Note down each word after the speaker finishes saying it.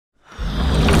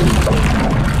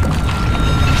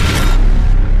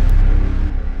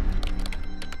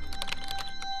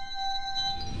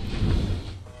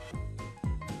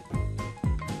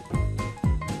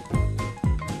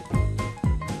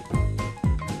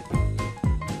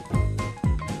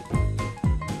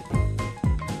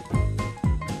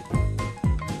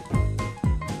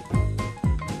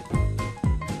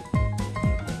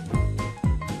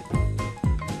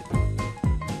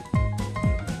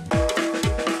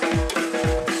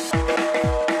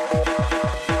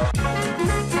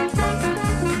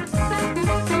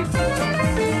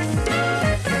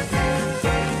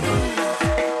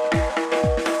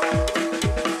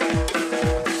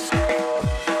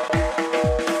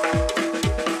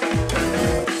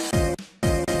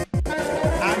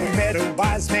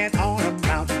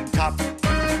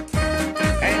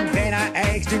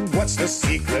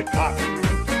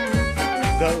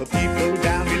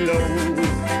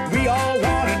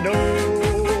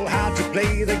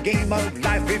play the game of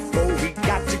life before we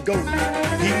got to go.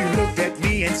 He looked at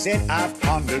me and said, I've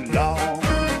pondered long,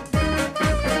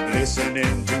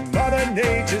 listening to Mother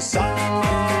Nature's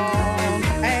song.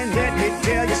 And let me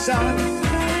tell you, son,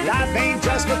 life ain't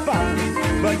just for fun,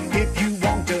 but if you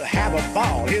want to have a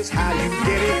ball, here's how you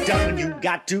get it done. You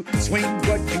got to swing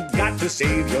what you got to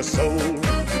save your soul.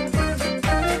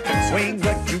 Swing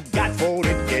what you got for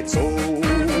it gets old.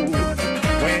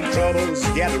 When troubles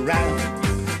get around,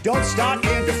 don't start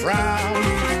in to frown.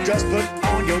 Just put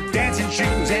on your dancing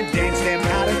shoes and dance them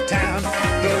out of town.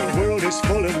 The world is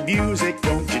full of music,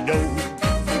 don't you know?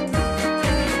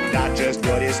 Not just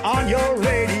what is on your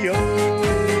radio.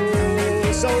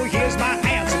 So here's my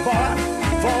answer, boy,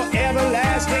 for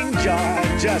everlasting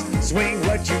joy. Just swing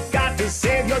what you got to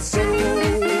save your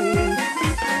soul.